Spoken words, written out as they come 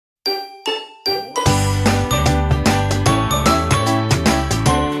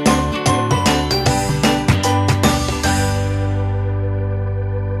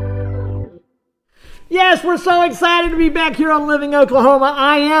Yes, we're so excited to be back here on Living Oklahoma.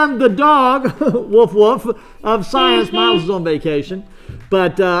 I am the dog, woof woof, of science. Miles is on vacation.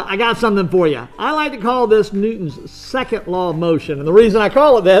 But I got something for you. I like to call this Newton's second law of motion. And the reason I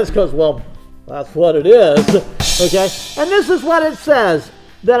call it that is because, well, that's what it is. Okay? And this is what it says.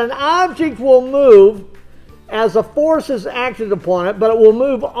 That an object will move as a force is acted upon it, but it will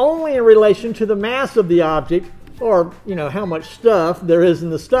move only in relation to the mass of the object, or, you know, how much stuff there is in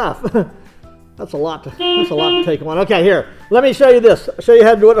the stuff. That's a lot to take on. Okay, here, let me show you this. I'll show you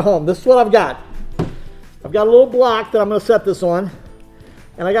how to do it at home. This is what I've got. I've got a little block that I'm going to set this on,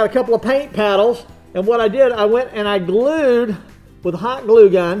 and I got a couple of paint paddles, and what I did, I went and I glued, with a hot glue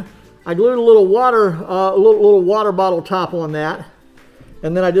gun, I glued a little water bottle top on that,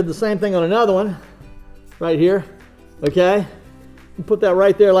 and then I did the same thing on another one, right here, okay? Put that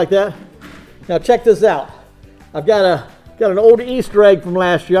right there like that. Now check this out. I've got an old Easter egg from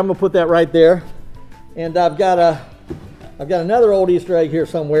last year. I'm gonna put that right there. And I've got another old Easter egg here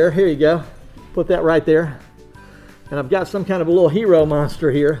somewhere. Here you go. Put that right there. And I've got some kind of a little hero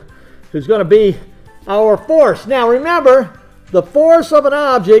monster here who's gonna be our force. Now remember, the force of an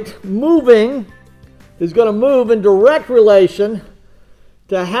object moving is gonna move in direct relation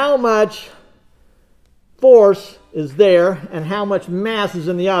to how much force is there and how much mass is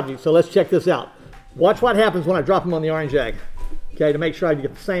in the object. So let's check this out. Watch what happens when I drop him on the orange egg. Okay, to make sure I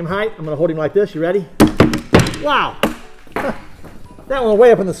get the same height, I'm going to hold him like this. You ready? Wow! That one went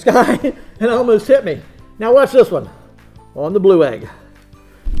way up in the sky and almost hit me. Now watch this one on the blue egg.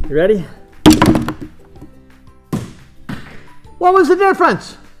 You ready? What was the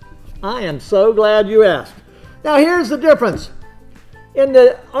difference? I am so glad you asked. Now here's the difference. In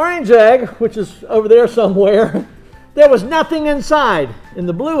the orange egg, which is over there somewhere, there was nothing inside. In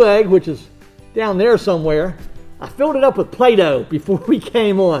the blue egg, which is down there somewhere, I filled it up with Play-Doh before we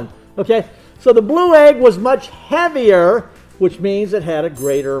came on. Okay, so the blue egg was much heavier, which means it had a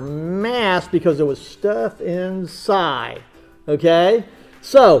greater mass because there was stuff inside. Okay,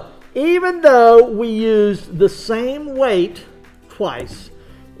 so even though we used the same weight twice,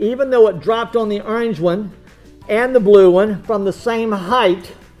 even though it dropped on the orange one and the blue one from the same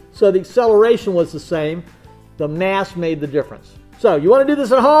height, so the acceleration was the same, the mass made the difference. So you want to do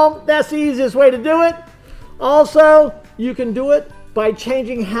this at home? That's the easiest way to do it. Also, you can do it by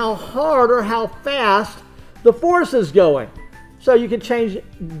changing how hard or how fast the force is going. So you can change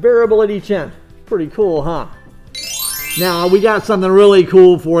variable at each end. Pretty cool, huh? Now, we got something really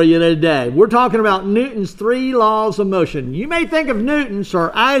cool for you today. We're talking about Newton's 3 laws of motion. You may think of Newton,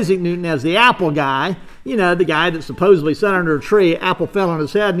 Sir Isaac Newton, as the apple guy. You know, the guy that supposedly sat under a tree, apple fell on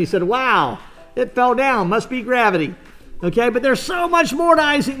his head, and he said, wow, it fell down, must be gravity. Okay, but there's so much more to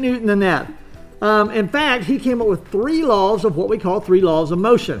Isaac Newton than that. In fact, he came up with 3 laws of what we call 3 laws of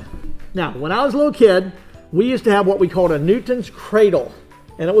motion. Now, when I was a little kid, we used to have what we called a Newton's cradle.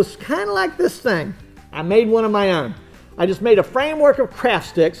 And it was kind of like this thing. I made one of my own. I just made a framework of craft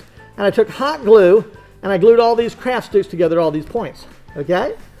sticks, and I took hot glue, and I glued all these craft sticks together at all these points.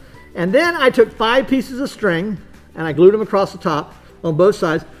 Okay? And then I took 5 pieces of string, and I glued them across the top on both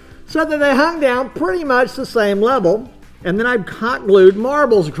sides, so that they hung down pretty much the same level. And then I hot glued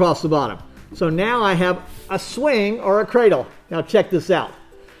marbles across the bottom. So now I have a swing or a cradle. Now check this out.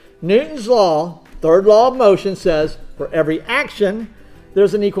 Newton's law, 3rd law of motion, says for every action,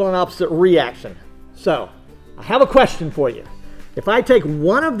 there's an equal and opposite reaction. So I have a question for you. If I take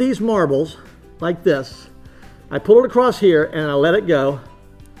one of these marbles like this, I pull it across here and I let it go,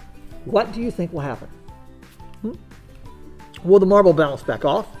 what do you think will happen? Will the marble bounce back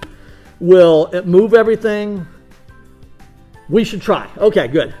off? Will it move everything? We should try. Okay,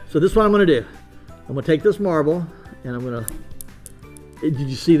 good. So this is what I'm going to do. I'm going to take this marble and I'm going to... Did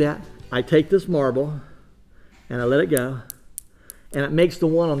you see that? I take this marble and I let it go and it makes the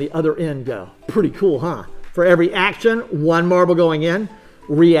one on the other end go. Pretty cool, huh? For every action, 1 marble going in,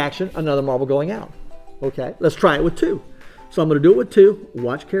 reaction, another marble going out. Okay, let's try it with 2. So I'm going to do it with 2.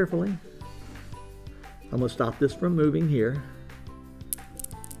 Watch carefully. I'm going to stop this from moving here.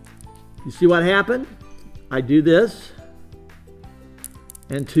 You see what happened? I do this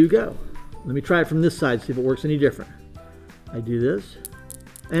and 2 go. Let me try it from this side, see if it works any different. I do this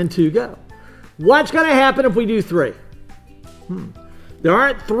and 2 go. What's going to happen if we do 3? There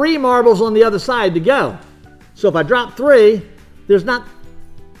aren't 3 marbles on the other side to go. So if I drop 3, there's not...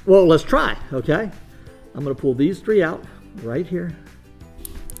 Well, let's try, okay? I'm going to pull these 3 out right here.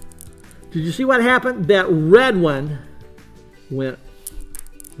 Did you see what happened? That red one went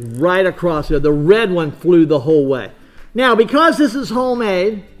right across there. The red one flew the whole way. Now, because this is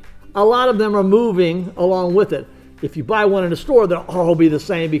homemade, a lot of them are moving along with it. if you buy one in a store, they'll all be the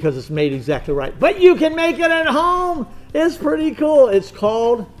same because it's made exactly right. But you can make it at home. It's pretty cool. It's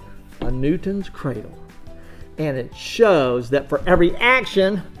called a Newton's Cradle. And it shows that for every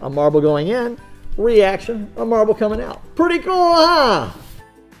action, a marble going in, reaction, a marble coming out. Pretty cool, huh?